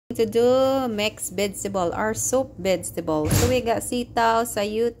To do mixed vegetable or soup vegetable. So we got sitaw,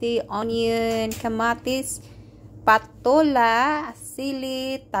 sayuti, onion, kamatis, patola,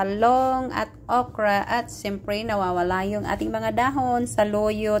 sili, talong, at okra. At siyempre nawawala yung ating mga dahon,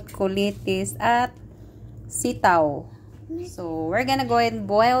 saluyot, kulitis, at sitaw. So we're gonna go ahead and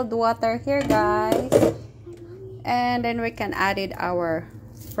boil the water here, guys. And then we can add it our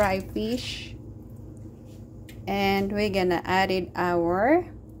fried fish. And we're gonna add it our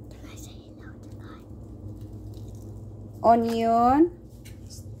onion,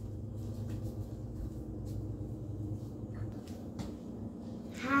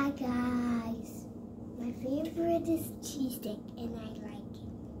 hi guys, my favorite is cheese stick and I like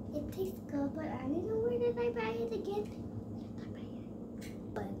it. It tastes good, but I don't know where did I buy it again.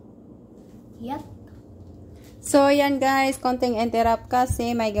 But yep. So yan guys, konting interrupt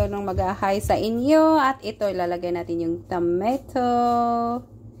kasi may ganong mag-ahay sa inyo at ito ilalagay natin yung tomato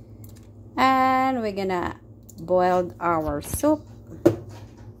and we're gonna boiled our soup.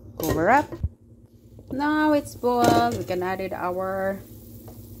 Cover up. Now it's boiled. We can add it our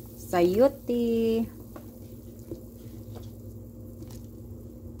sayuti.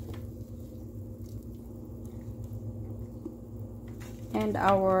 And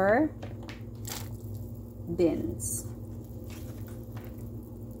our beans.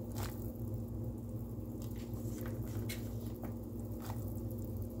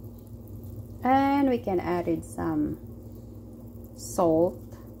 And we can add in some salt.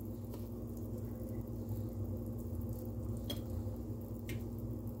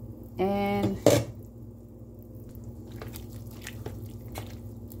 And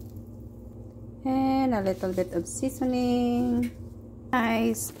a little bit of seasoning.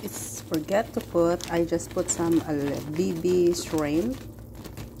 Guys, it's forget to put, I just put some BB shrimp.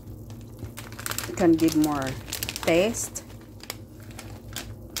 It can give more taste.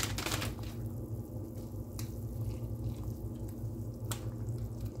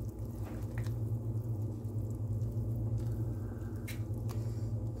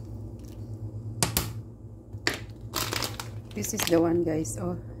 This is the one, guys.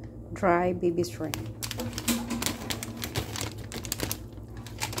 Oh, dry baby shrimp.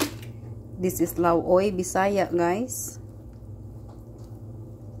 This is lauoy Bisaya, guys.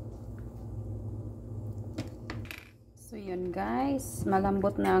 So yun, guys,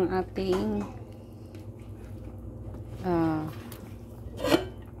 malambot na ang ating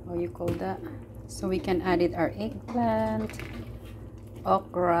how you call that? So we can add it our eggplant,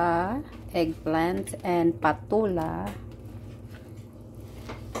 okra, eggplant, and patola.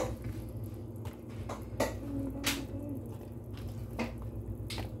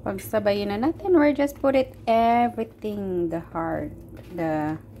 Pagsabayin na natin, we're just put it everything, a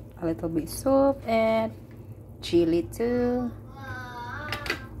little bit soup and chili too.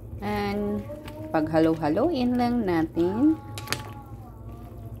 And paghalo-haloin lang natin.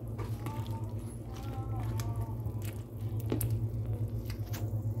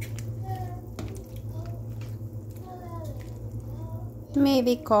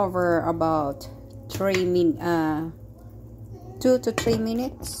 Maybe cover about 2 to 3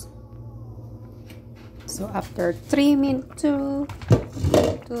 minutes. So after 2 to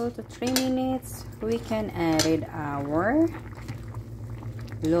 3 minutes, we can add it our,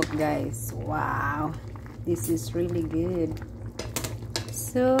 look guys, wow, this is really good.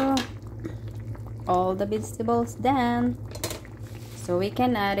 So all the vegetables done, so we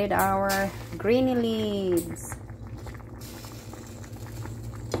can add it our greeny leaves.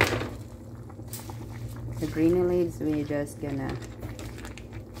 The green leaves, we're just gonna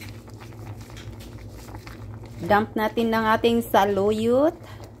dump natin ng ating saluyot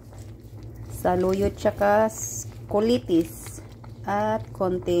tsaka kulitis at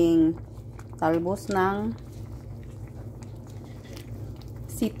konting talbos ng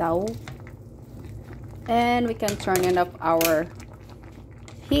sitaw, and we can turn it up our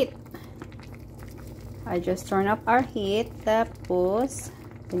heat. I just turn up our heat, tapos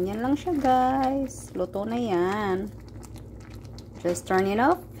ganyan lang siya guys. Luto na yan. Just turn it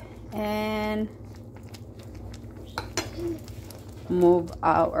off and move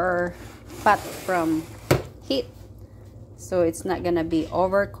our pot from heat. So it's not gonna be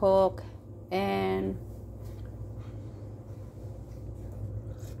overcooked and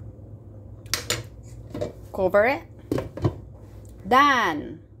cover it.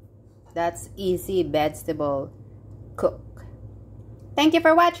 Done. That's easy vegetable cook. Thank you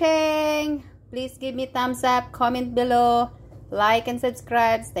for watching. Please give me thumbs up, comment below, like and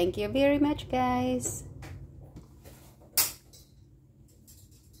subscribe. Thank you very much, guys.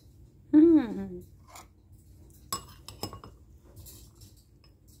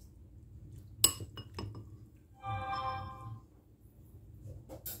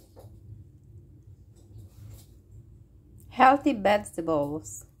 Healthy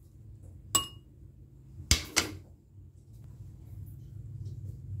vegetables.